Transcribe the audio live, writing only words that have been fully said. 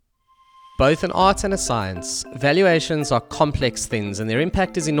Both an art and a science, valuations are complex things and their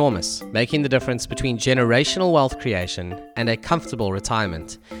impact is enormous, making the difference between generational wealth creation and a comfortable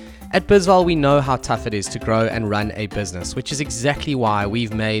retirement. At BizVal, we know how tough it is to grow and run a business, which is exactly why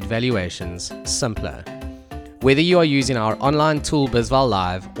we've made valuations simpler. Whether you are using our online tool BizVal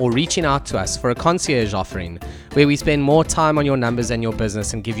Live or reaching out to us for a concierge offering where we spend more time on your numbers and your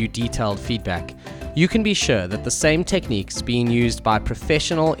business and give you detailed feedback, you can be sure that the same techniques being used by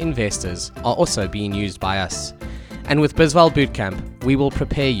professional investors are also being used by us. And with BizVal Bootcamp, we will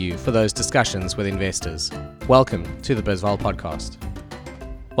prepare you for those discussions with investors. Welcome to the BizVal Podcast.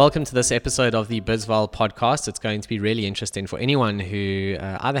 Welcome to this episode of the BizVal Podcast. It's going to be really interesting for anyone who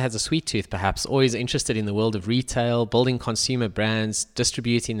either has a sweet tooth perhaps, or is interested in the world of retail, building consumer brands,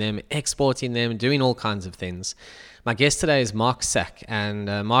 distributing them, exporting them, doing all kinds of things. My guest today is Mark Sack, and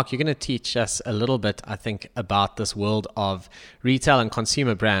Mark, you're going to teach us a little bit, I think, about this world of retail and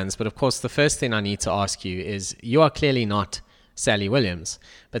consumer brands. But of course, the first thing I need to ask you is, you are clearly not Sally Williams,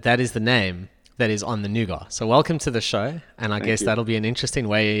 but that is the name that is on the nougat. So welcome to the show, and I guess that'll be an interesting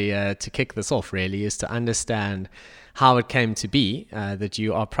way to kick this off, really, is to understand how it came to be that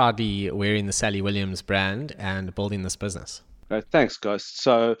you are proudly wearing the Sally Williams brand and building this business. Thanks, guys.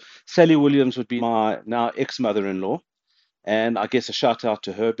 So Sally Williams would be my now ex-mother-in-law, and I guess a shout out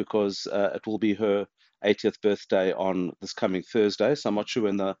to her because it will be her 80th birthday on this coming Thursday. So I'm not sure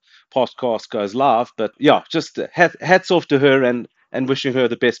when the podcast goes live, but yeah, just hats off to her and wishing her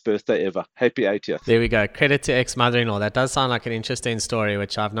the best birthday ever. Happy 80th. There we go. Credit to ex-mother-in-law. That does sound like an interesting story,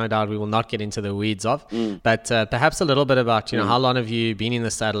 which I've no doubt we will not get into the weeds of. But perhaps a little bit about, how long have you been in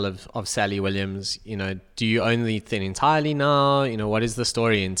the saddle of Sally Williams? Do you own the thing entirely now? What is the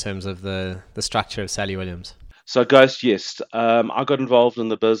story in terms of the structure of Sally Williams? So, guys, yes, I got involved in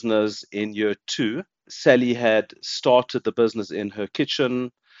the business in year 2. Sally had started the business in her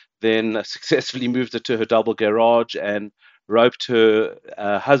kitchen, then successfully moved it to her double garage and roped her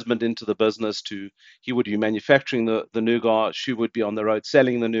husband into the business. He would be manufacturing the nougat, she would be on the road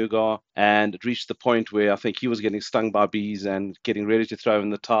selling the nougat, and it reached the point where I think he was getting stung by bees and getting ready to throw in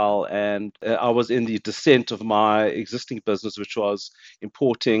the towel, and I was in the descent of my existing business, which was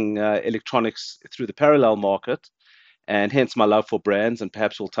importing electronics through the parallel market, and hence my love for brands, and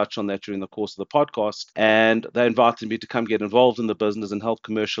perhaps we'll touch on that during the course of the podcast. And they invited me to come get involved in the business and help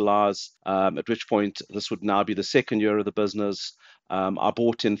commercialize, at which point this would now be the second year of the business. I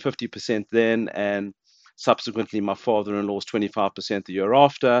bought in 50% then, and subsequently my father-in-law's 25% the year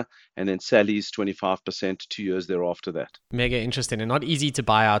after, and then Sally's 25% 2 years thereafter that. Mega interesting, and not easy to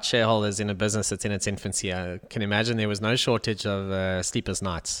buy out shareholders in a business that's in its infancy. I can imagine there was no shortage of sleepless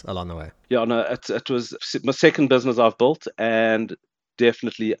nights along the way. Yeah, no, it was my second business I've built, and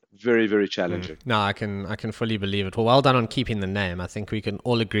definitely very, very challenging. No, I can fully believe it. Well done on keeping the name. I think we can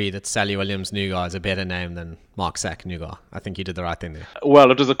all agree that Sally Williams Nougat is a better name than Mark Sack Nougat. I think you did the right thing there.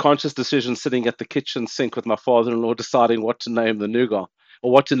 Well, it was a conscious decision sitting at the kitchen sink with my father-in-law deciding what to name the nougat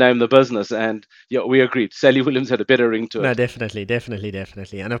or what to name the business. And yeah, we agreed. Sally Williams had a better ring to it. No,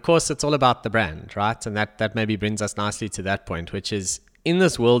 definitely. And of course, it's all about the brand, right? And that maybe brings us nicely to that point, which is in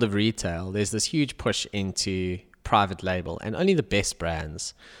this world of retail, there's this huge push into private label, and only the best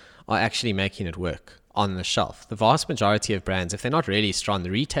brands are actually making it work on the shelf. The vast majority of brands, if they're not really strong,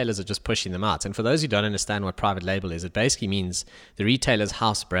 the retailers are just pushing them out. And for those who don't understand what private label is, it basically means the retailer's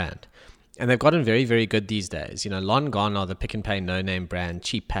house brand. And they've gotten very, very good these days. Long gone are the Pick n Pay no-name brand,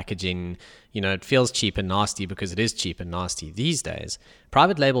 cheap packaging. It feels cheap and nasty because it is cheap and nasty. These days,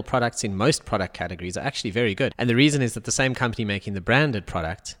 private label products in most product categories are actually very good. And the reason is that the same company making the branded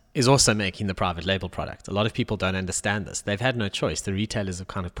product is also making the private label product. A lot of people don't understand this. They've had no choice. The retailers have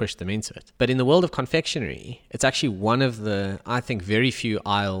kind of pushed them into it. But in the world of confectionery, it's actually one of the, I think, very few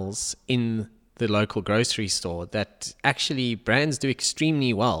aisles in the local grocery store that actually brands do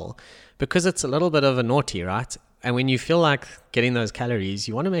extremely well, because it's a little bit of a naughty, right? And when you feel like getting those calories,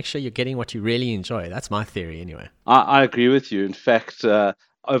 you want to make sure you're getting what you really enjoy. That's my theory anyway. I agree with you. In fact,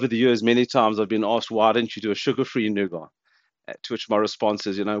 over the years, many times I've been asked, why don't you do a sugar-free nougat? To which my response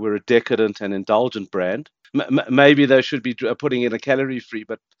is, we're a decadent and indulgent brand. Maybe they should be putting in a calorie-free,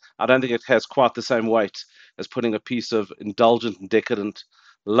 but I don't think it has quite the same weight as putting a piece of indulgent and decadent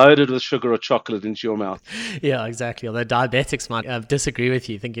loaded with sugar or chocolate into your mouth. Yeah, exactly. Although diabetics might disagree with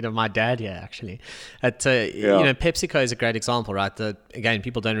you, thinking of my dad here, actually. PepsiCo is a great example, right? Again,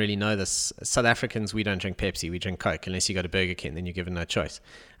 people don't really know this. South Africans, we don't drink Pepsi, we drink Coke, unless you go to Burger King, then you're given no choice,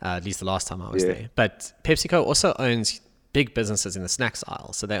 at least the last time I was there. But PepsiCo also owns big businesses in the snacks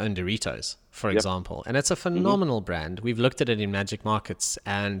aisle. So they own Doritos, for example. And it's a phenomenal brand. We've looked at it in Magic Markets,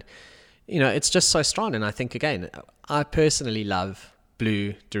 and it's just so strong. And I think, again, I personally love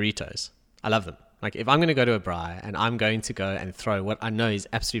blue Doritos. I love them. Like if I'm going to go to a braai and I'm going to go and throw what I know is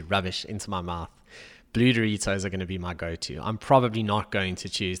absolute rubbish into my mouth, Blue Doritos are going to be my go-to. I'm probably not going to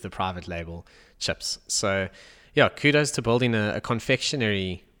choose the private label chips. So yeah, kudos to building a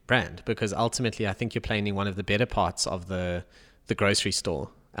confectionery brand, because ultimately I think you're playing in one of the better parts of the grocery store.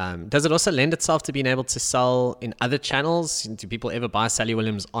 Does it also lend itself to being able to sell in other channels? Do people ever buy Sally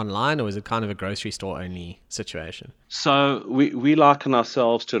Williams online, or is it kind of a grocery store only situation? So we liken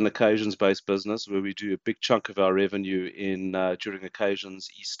ourselves to an occasions-based business where we do a big chunk of our revenue in during occasions,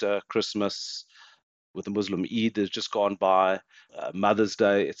 Easter, Christmas, with the Muslim Eid that's just gone by, Mother's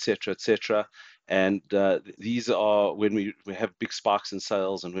Day, etc., etc. And these are when we have big spikes in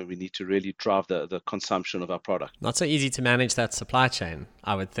sales and when we need to really drive the consumption of our product. Not so easy to manage that supply chain,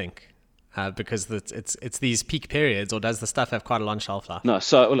 I would think, because it's these peak periods, or does the stuff have quite a long shelf life? No,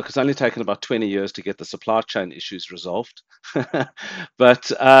 so look, it's only taken about 20 years to get the supply chain issues resolved.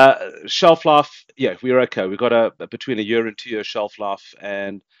 But shelf life, yeah, we're okay. We've got between a year and 2 year shelf life,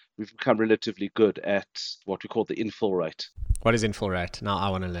 and we've become relatively good at what we call the infill rate. What is infill rate? Now I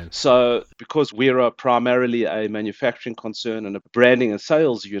want to learn. So because we're primarily a manufacturing concern and a branding and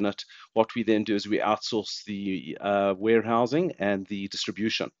sales unit, what we then do is we outsource the warehousing and the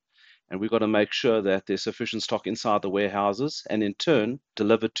distribution. And we've got to make sure that there's sufficient stock inside the warehouses and in turn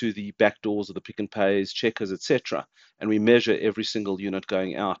delivered to the back doors of the Pick n Pays, Checkers, etc. And we measure every single unit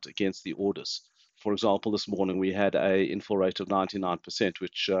going out against the orders. For example, this morning we had a infill rate of 99%,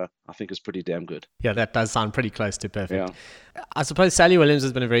 which I think is pretty damn good. Yeah, that does sound pretty close to perfect. Yeah. I suppose Sally Williams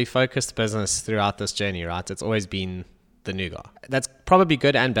has been a very focused business throughout this journey, right? It's always been the nougat. That's probably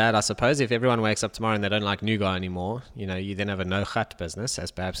good and bad, I suppose. If everyone wakes up tomorrow and they don't like nougat anymore, you then have a no-gat business,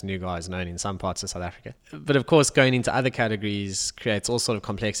 as perhaps nougat is known in some parts of South Africa. But of course, going into other categories creates all sort of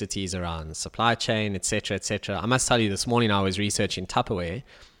complexities around supply chain, etc., etc. I must tell you, this morning I was researching Tupperware,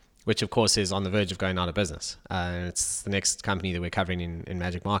 which of course is on the verge of going out of business. It's the next company that we're covering in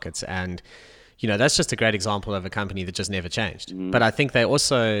Magic Markets. And, that's just a great example of a company that just never changed. But I think they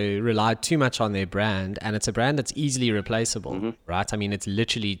also relied too much on their brand, and it's a brand that's easily replaceable, right? I mean, it's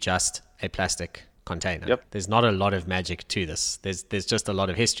literally just a plastic container. Yep. There's not a lot of magic to this. There's just a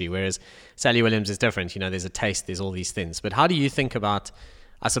lot of history, whereas Sally Williams is different. There's a taste, there's all these things. But how do you think about,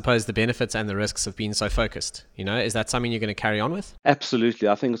 I suppose, the benefits and the risks of being so focused? Is that something you're going to carry on with? Absolutely.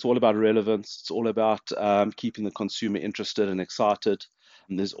 I think it's all about relevance. It's all about keeping the consumer interested and excited.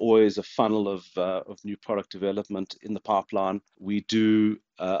 And there's always a funnel of new product development in the pipeline. We do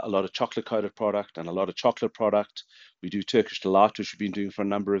a lot of chocolate-coated product and a lot of chocolate product. We do Turkish Delight, which we've been doing for a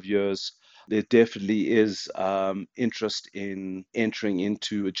number of years. There definitely is interest in entering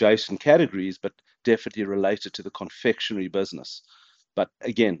into adjacent categories, but definitely related to the confectionery business. But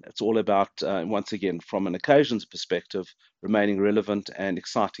again, it's all about, once again, from an occasions perspective, remaining relevant and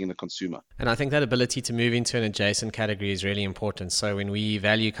exciting the consumer. And I think that ability to move into an adjacent category is really important. So when we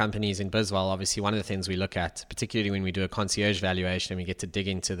value companies in BizVal, obviously one of the things we look at, particularly when we do a concierge valuation and we get to dig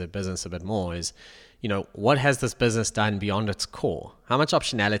into the business a bit more, is, what has this business done beyond its core? How much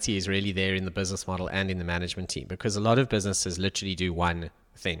optionality is really there in the business model and in the management team? Because a lot of businesses literally do one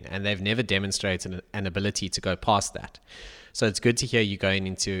thing and they've never demonstrated an ability to go past that. So it's good to hear you going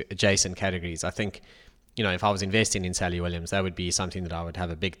into adjacent categories. I think, if I was investing in Sally Williams, that would be something that I would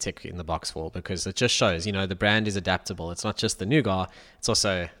have a big tick in the box for, because it just shows, the brand is adaptable. It's not just the nougat. It's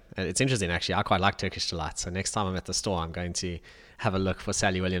also, it's interesting actually. I quite like Turkish Delight. So next time I'm at the store, I'm going to have a look for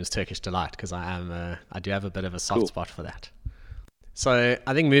Sally Williams Turkish Delight, because I do have a bit of a soft spot for that. So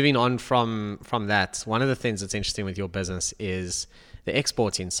I think moving on from that, one of the things that's interesting with your business is the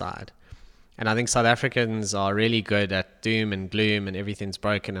exporting side. And I think South Africans are really good at doom and gloom and everything's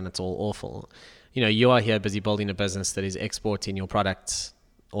broken and it's all awful. You are here busy building a business that is exporting your products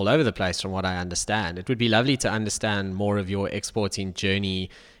all over the place, from what I understand. It would be lovely to understand more of your exporting journey,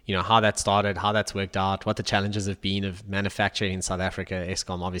 how that started, how that's worked out, what the challenges have been of manufacturing in South Africa.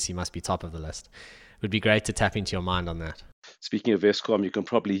 Eskom obviously must be top of the list. It would be great to tap into your mind on that. Speaking of Eskom, you can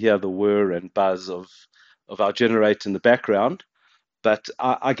probably hear the whir and buzz of our generator in the background. But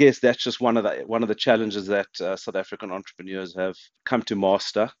I guess that's just one of the challenges that South African entrepreneurs have come to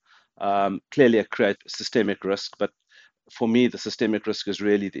master. Clearly, it creates systemic risk, but for me, the systemic risk is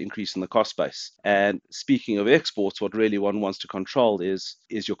really the increase in the cost base. And speaking of exports, what really one wants to control is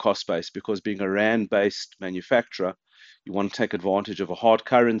your cost base, because being a rand-based manufacturer, you want to take advantage of a hard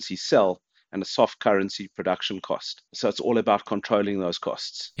currency sell and a soft currency production cost. So it's all about controlling those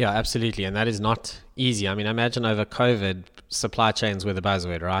costs. Yeah, absolutely. And that is not easy. I mean, imagine over COVID, supply chains were the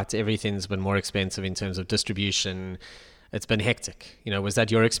buzzword, right? Everything's been more expensive in terms of distribution. It's been hectic. Was that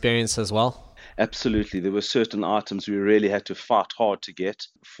your experience as well? Absolutely. There were certain items we really had to fight hard to get.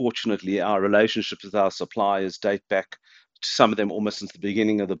 Fortunately, our relationships with our suppliers date back to some of them almost since the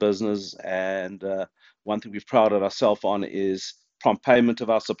beginning of the business. And one thing we've prided ourselves on is prompt payment of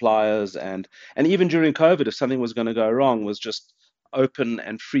our suppliers. And even during COVID, if something was going to go wrong, was just open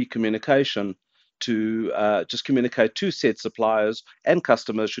and free communication to just communicate to said suppliers and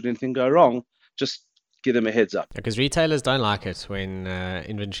customers should anything go wrong, just give them a heads up. Because retailers don't like it when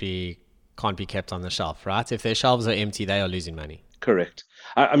inventory can't be kept on the shelf, right? If their shelves are empty, they are losing money. Correct.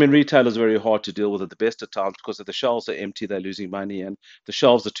 I mean, retailers are very hard to deal with at the best of times because if the shelves are empty, they're losing money, and the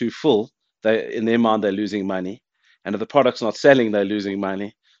shelves are too full, in their mind they're losing money, and if the product's not selling, they're losing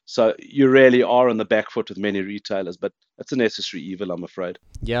money. So you really are on the back foot with many retailers, but it's a necessary evil, I'm afraid.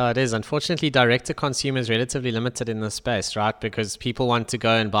 Yeah, it is. Unfortunately, direct to consumer is relatively limited in this space, right? Because people want to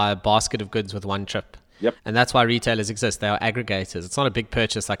go and buy a basket of goods with one trip. Yep. And that's why retailers exist. They are aggregators. It's not a big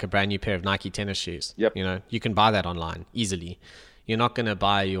purchase like a brand new pair of Nike tennis shoes. Yep. You know, you can buy that online easily. You're not going to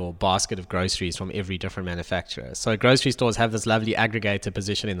buy your basket of groceries from every different manufacturer. So grocery stores have this lovely aggregator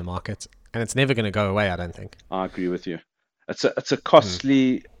position in the market, and it's never going to go away, I don't think. I agree with you. It's a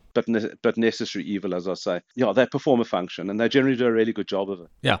costly but necessary evil, as I say. Yeah, they perform a function, and they generally do a really good job of it.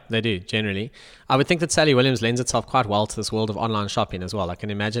 Yeah, they do, generally. I would think that Sally Williams lends itself quite well to this world of online shopping as well. I can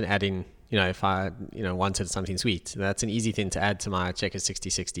imagine adding, if I, wanted something sweet, that's an easy thing to add to my Checkers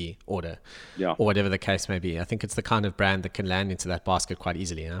 6060 order, Yeah. or whatever the case may be. I think it's the kind of brand that can land into that basket quite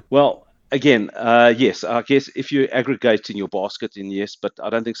easily, huh? Well, again, yes, I guess if you're aggregating your basket, then yes, but I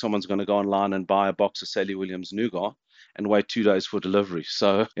don't think someone's going to go online and buy a box of Sally Williams nougat and wait 2 days for delivery.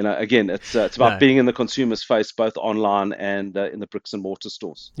 So, again, it's about being in the consumer's face, both online and in the bricks and mortar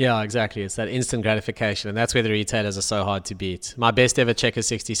stores. Yeah, exactly. It's that instant gratification, and that's where the retailers are so hard to beat. My best ever Checker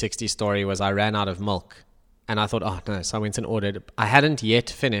 6060 story was I ran out of milk, and I thought, oh no, so I went and ordered. I hadn't yet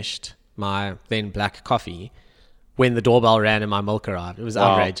finished my then black coffee when the doorbell rang and my milk arrived. It was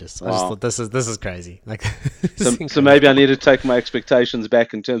outrageous. I just thought, this is crazy. Like, so maybe I need to take my expectations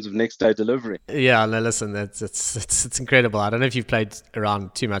back in terms of next day delivery. Yeah, no, listen, it's incredible. I don't know if you've played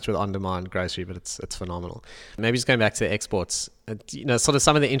around too much with on-demand grocery, but it's phenomenal. Maybe just going back to the exports, sort of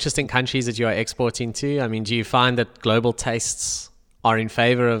some of the interesting countries that you are exporting to. I mean, do you find that global tastes are in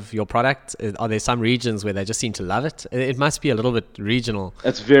favor of your product? Are there some regions where they just seem to love it? It must be a little bit regional.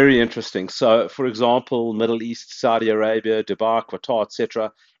 It's very interesting. So, for example, Middle East, Saudi Arabia, Dubai, Qatar,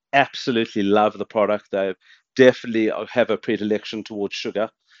 etc., absolutely love the product. They definitely have a predilection towards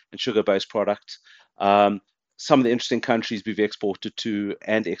sugar and sugar-based products. Some of the interesting countries we've exported to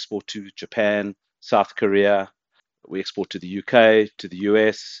and export to: Japan, South Korea. We export to the UK, to the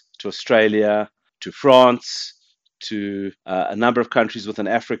US, to Australia, to France, to a number of countries within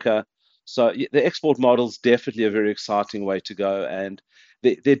Africa. So the export model is definitely a very exciting way to go. And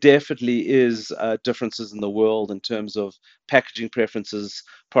there definitely is differences in the world in terms of packaging preferences,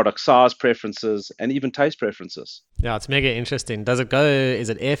 product size preferences, and even taste preferences. Yeah, it's mega interesting. Is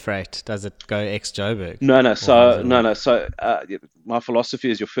it air freight? Does it go ex-Joburg? No. So my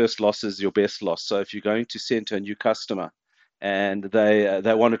philosophy is your first loss is your best loss. So if you're going to send to a new customer and they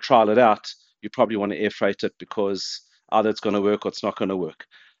want to trial it out, you probably want to air freight it because either it's going to work or it's not going to work.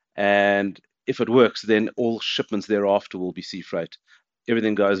 And if it works, then all shipments thereafter will be sea freight.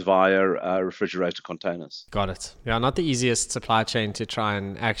 Everything goes via refrigerated containers. Got it. Yeah, not the easiest supply chain to try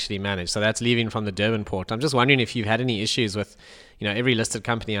and actually manage. So that's leaving from the Durban port. I'm just wondering if you've had any issues with, every listed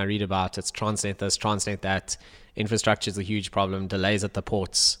company I read about, it's Transnet this, Transnet that. Infrastructure is a huge problem, delays at the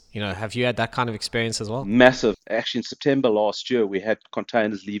ports. Have you had that kind of experience as well? Massive. Actually, in September last year, we had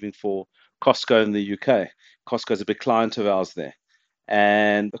containers leaving for Costco in the UK. Costco is a big client of ours there.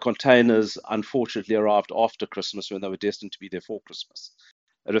 And the containers, unfortunately, arrived after Christmas when they were destined to be there for Christmas.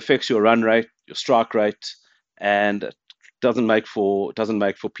 It affects your run rate, your strike rate, and it doesn't make for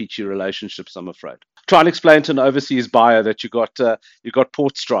peachy relationships, I'm afraid. Try and explain to an overseas buyer that you got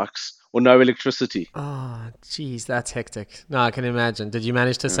port strikes or no electricity. Oh, geez, that's hectic. No, I can imagine. Did you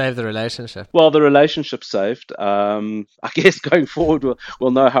manage to save the relationship? Well, the relationship saved. I guess going forward,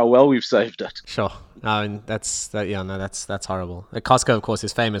 we'll know how well we've saved it. Sure. That's horrible. Costco, of course,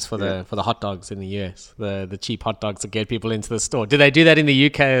 is famous for the hot dogs in the US, the cheap hot dogs that get people into the store. Do they do that in the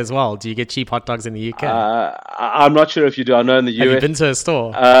UK as well? Do you get cheap hot dogs in the UK? I'm not sure if you do. I know in the US. Have you been to a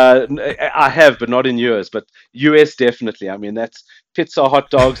store? I have, but not in US. But US definitely. I mean, that's pizza, hot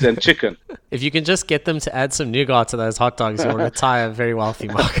dogs, and chicken. If you can just get them to add some nougat to those hot dogs, you'll retire very wealthy,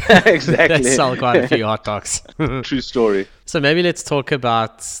 Mark. Exactly. They sell quite a few hot dogs. True story. So maybe let's talk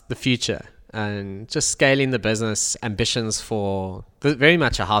about the future. and just scaling the business, ambitions for very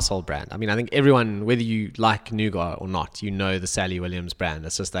much a household brand. I mean, I think everyone, whether you like Nougat or not, you know the Sally Williams brand.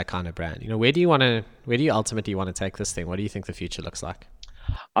 It's just that kind of brand. Where do you ultimately want to take this thing? What do you think the future looks like?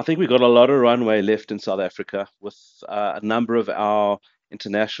 I think we've got a lot of runway left in South Africa with a number of our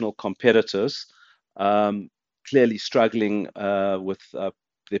international competitors clearly struggling with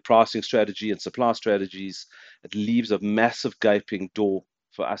their pricing strategy and supply strategies. It leaves a massive gaping door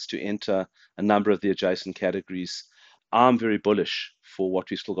for us to enter a number of the adjacent categories. I'm very bullish for what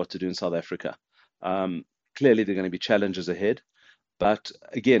we've still got to do in South Africa. Clearly, there are going to be challenges ahead. But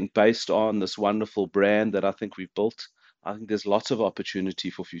again, based on this wonderful brand that I think we've built, I think there's lots of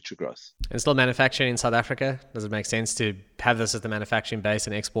opportunity for future growth. And still manufacturing in South Africa? Does it make sense to have this as the manufacturing base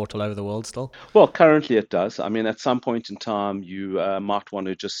and export all over the world still? Well, currently it does. I mean, at some point in time, you might want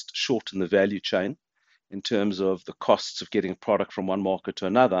to just shorten the value chain in terms of the costs of getting a product from one market to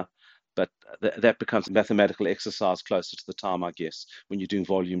another. But that becomes a mathematical exercise closer to the time, I guess, when you're doing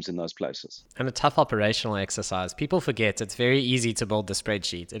volumes in those places. And a tough operational exercise. People forget it's very easy to build the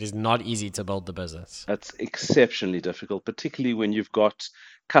spreadsheet. It is not easy to build the business. It's exceptionally difficult, particularly when you've got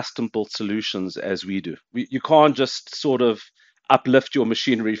custom built solutions as we do. You can't just sort of uplift your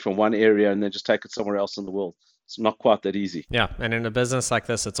machinery from one area and then just take it somewhere else in the world. It's not quite that easy. Yeah, and in a business like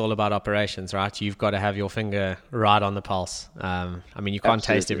this, it's all about operations, right? You've got to have your finger right on the pulse. I mean, you can't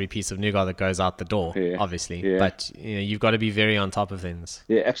taste every piece of nougat that goes out the door, obviously, but you've got to be very on top of things.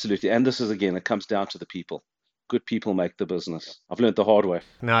 Yeah, absolutely. And this is, again, it comes down to the people. Good people make the business. I've learned the hard way.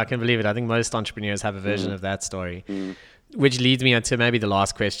 No, I can believe it. I think most entrepreneurs have a version of that story, which leads me to maybe the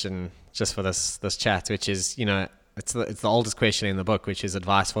last question just for this chat, which is, it's the oldest question in the book, which is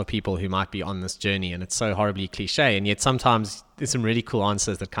advice for people who might be on this journey. And it's so horribly cliche. And yet sometimes there's some really cool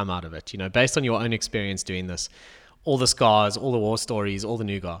answers that come out of it, based on your own experience doing this, all the scars, all the war stories, all the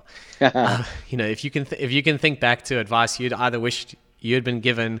nougat. If you can think back to advice you'd either wished you had been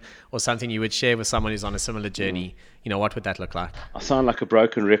given or something you would share with someone who's on a similar journey, what would that look like? I sound like a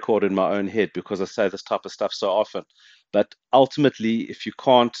broken record in my own head because I say this type of stuff so often. But ultimately, if you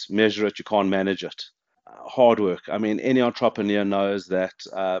can't measure it, you can't manage it. Hard work. I mean, any entrepreneur knows that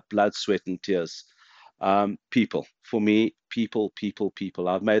blood, sweat, and tears. People. For me, people.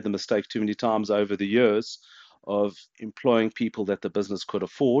 I've made the mistake too many times over the years of employing people that the business could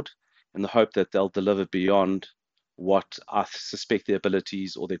afford in the hope that they'll deliver beyond what I suspect their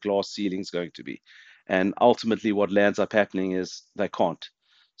abilities or their glass ceiling is going to be. And ultimately, what lands up happening is they can't.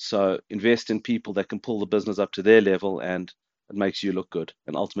 So invest in people that can pull the business up to their level, and it makes you look good.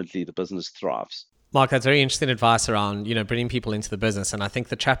 And ultimately, the business thrives. Mark, that's very interesting advice around, bringing people into the business. And I think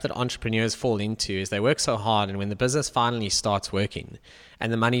the trap that entrepreneurs fall into is they work so hard, and when the business finally starts working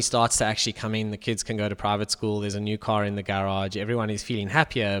and the money starts to actually come in, the kids can go to private school, there's a new car in the garage, everyone is feeling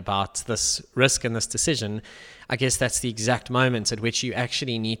happier about this risk and this decision. I guess that's the exact moment at which you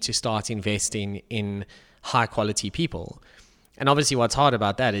actually need to start investing in high quality people. And obviously what's hard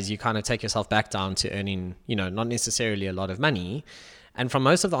about that is you kind of take yourself back down to earning, not necessarily a lot of money. And from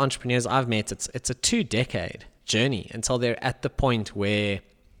most of the entrepreneurs I've met, it's a 2-decade journey until they're at the point where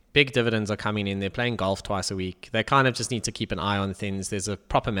big dividends are coming in. They're playing golf twice a week. They kind of just need to keep an eye on things. There's a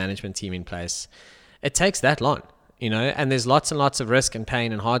proper management team in place. It takes that long, and there's lots and lots of risk and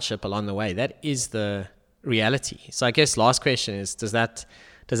pain and hardship along the way. That is the reality. So I guess last question is, does that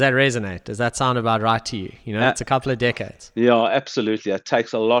resonate? Does that sound about right to you? It's a couple of decades. Yeah, absolutely. It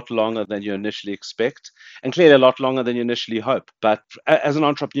takes a lot longer than you initially expect, and clearly a lot longer than you initially hope. But as an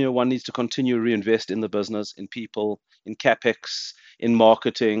entrepreneur, one needs to continue to reinvest in the business, in people, in CapEx, in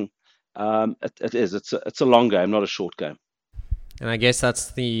marketing. It's a long game, not a short game. And I guess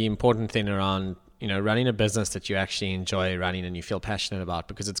that's the important thing around, running a business that you actually enjoy running and you feel passionate about,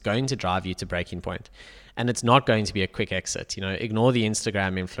 because it's going to drive you to breaking point. And it's not going to be a quick exit. Ignore the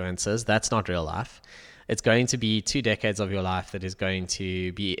Instagram influencers. That's not real life. It's going to be 2 decades of your life that is going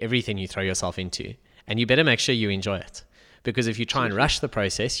to be everything you throw yourself into. And you better make sure you enjoy it. Because if you try and rush the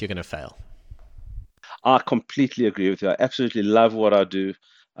process, you're going to fail. I completely agree with you. I absolutely love what I do.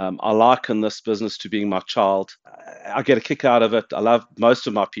 I liken this business to being my child. I get a kick out of it. I love most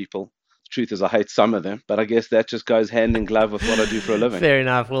of my people. Truth is, I hate some of them, but I guess that just goes hand in glove with what I do for a living. Fair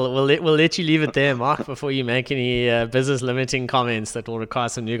enough. We'll let you leave it there, Mark, before you make any business limiting comments that will require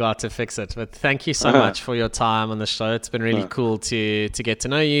some nougat to fix it. But thank you so much for your time on the show. It's been really cool to get to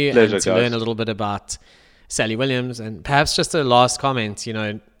know you. Pleasure, and to learn a little bit about Sally Williams. And perhaps just a last comment,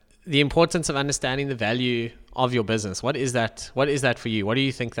 the importance of understanding the value of your business. What is that for you? What do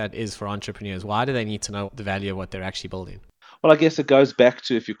you think that is for entrepreneurs? Why do they need to know the value of what they're actually building? Well, I guess it goes back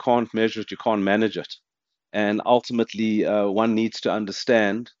to, if you can't measure it, you can't manage it. And ultimately, one needs to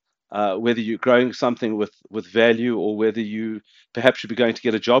understand whether you're growing something with value or whether you perhaps should be going to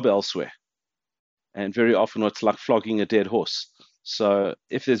get a job elsewhere. And very often it's like flogging a dead horse. So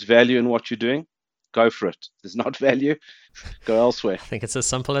if there's value in what you're doing, go for it. If there's not value, go elsewhere. I think it's as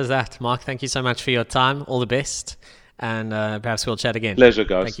simple as that. Mark, thank you so much for your time. All the best. And perhaps we'll chat again. Pleasure,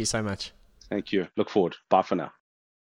 guys. Thank you so much. Thank you. Look forward. Bye for now.